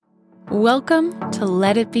Welcome to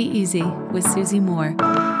Let It Be Easy with Susie Moore.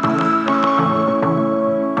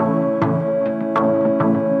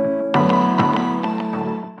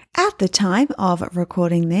 At the time of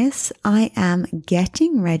recording this, I am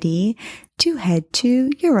getting ready to head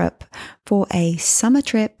to Europe for a summer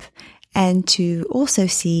trip and to also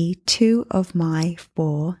see two of my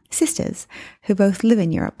four sisters who both live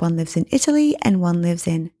in Europe. One lives in Italy and one lives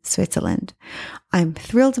in Switzerland. I'm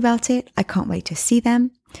thrilled about it. I can't wait to see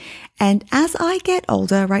them. And as I get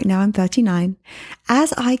older, right now I'm 39,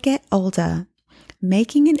 as I get older,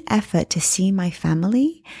 making an effort to see my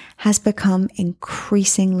family has become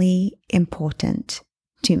increasingly important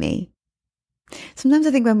to me. Sometimes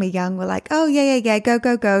I think when we're young, we're like, oh, yeah,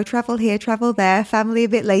 go, travel here, travel there, family a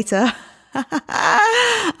bit later.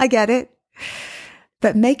 I get it.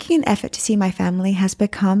 But making an effort to see my family has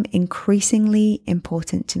become increasingly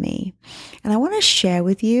important to me. And I want to share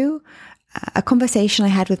with you a conversation I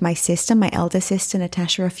had with my sister, my elder sister,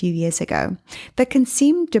 Natasha, a few years ago that can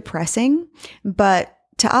seem depressing, but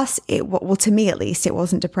to us, to me at least, it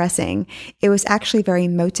wasn't depressing. It was actually very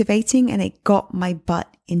motivating and it got my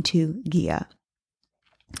butt into gear.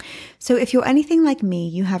 So if you're anything like me,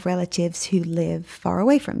 you have relatives who live far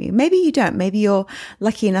away from you. Maybe you don't. Maybe you're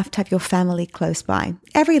lucky enough to have your family close by.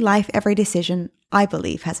 Every life, every decision, I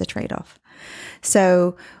believe, has a trade-off.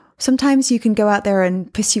 So sometimes you can go out there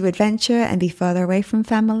and pursue adventure and be further away from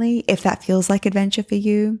family if that feels like adventure for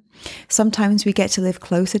you. Sometimes we get to live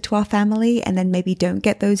closer to our family and then maybe don't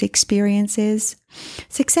get those experiences.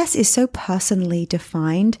 Success is so personally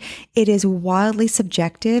defined. It is wildly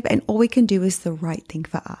subjective and all we can do is the right thing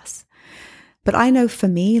for us. But I know for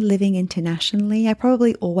me, living internationally, I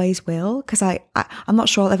probably always will because I'm not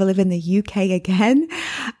sure I'll ever live in the UK again.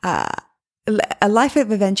 A life of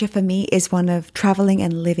adventure for me is one of traveling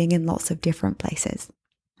and living in lots of different places.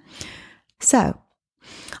 So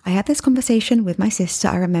I had this conversation with my sister.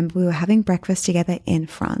 I remember we were having breakfast together in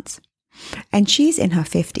France and she's in her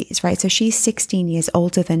 50s, right? So she's 16 years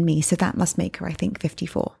older than me. So that must make her, I think,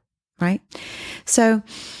 54, right? So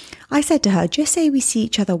I said to her, just say we see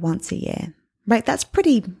each other once a year. Right? That's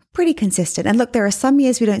pretty consistent. And look, there are some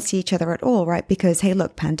years we don't see each other at all, right? Because, hey,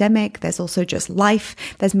 look, pandemic, there's also just life.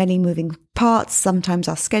 There's many moving parts. Sometimes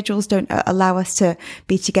our schedules don't allow us to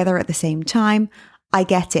be together at the same time. I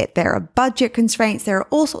get it. There are budget constraints. There are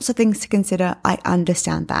all sorts of things to consider. I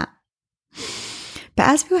understand that. But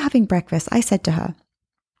as we were having breakfast, I said to her,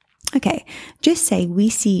 okay, just say we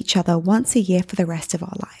see each other once a year for the rest of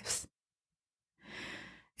our lives.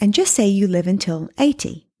 And just say you live until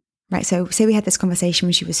 80. Right, so say we had this conversation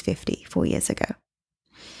when she was 50, 4 years ago.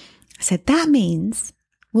 I said, that means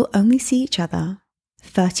we'll only see each other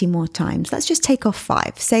 30 more times. Let's just take off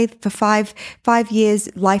 5. Say for five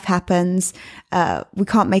years, life happens. We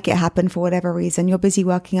can't make it happen for whatever reason. You're busy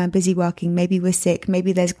working, I'm busy working. Maybe we're sick.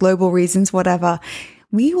 Maybe there's global reasons, whatever.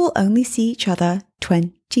 We will only see each other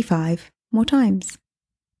 25 more times.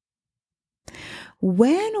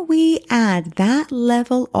 When we add that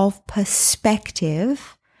level of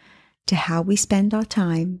perspective to how we spend our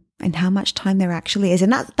time and how much time there actually is.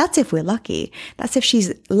 And that's if we're lucky. That's if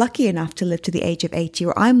she's lucky enough to live to the age of 80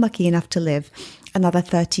 or I'm lucky enough to live another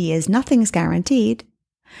 30 years. Nothing's guaranteed.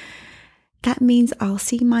 That means I'll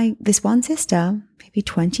see this one sister maybe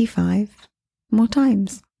 25 more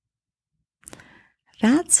times.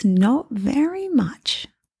 That's not very much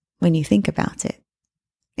when you think about it,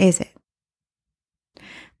 is it?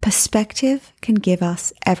 Perspective can give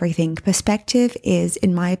us everything. Perspective is,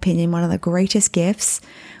 in my opinion, one of the greatest gifts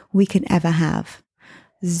we can ever have.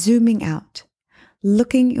 Zooming out,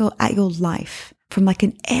 looking at your life from like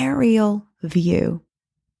an aerial view.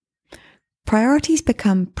 Priorities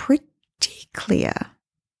become pretty clear.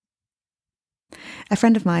 A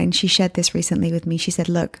friend of mine, she shared this recently with me. She said,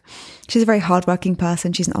 look, she's a very hardworking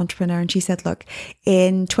person. She's an entrepreneur. And she said, look,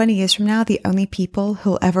 in 20 years from now, the only people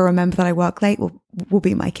who'll ever remember that I work late will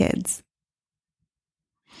be my kids.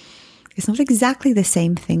 It's not exactly the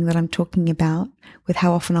same thing that I'm talking about with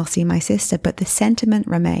how often I'll see my sister, but the sentiment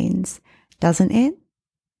remains, doesn't it?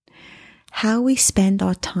 How we spend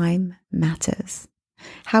our time matters.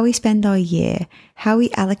 How we spend our year, how we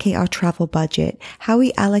allocate our travel budget, how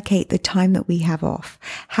we allocate the time that we have off,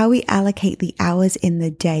 how we allocate the hours in the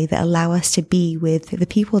day that allow us to be with the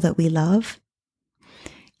people that we love,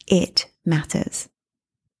 it matters.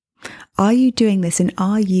 Are you doing this and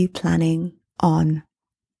are you planning on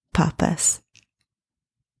purpose?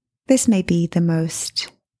 This may be the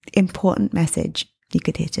most important message you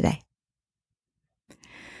could hear today.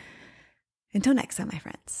 Until next time, my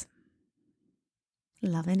friends.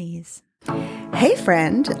 Love and ease. Hey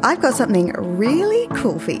friend, I've got something really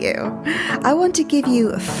cool for you. I want to give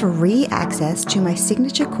you free access to my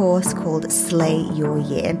signature course called Slay Your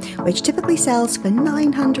Year, which typically sells for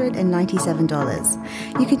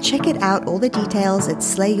 $997. You can check it out, all the details at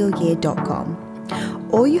slayyouryear.com.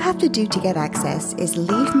 All you have to do to get access is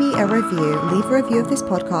leave me a review. Leave a review of this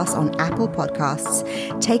podcast on Apple Podcasts.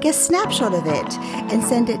 Take a snapshot of it and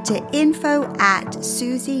send it to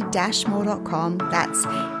info@susie-moore.com. That's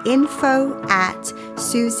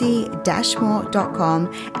info@susie-moore.com,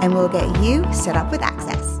 and we'll get you set up with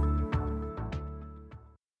access.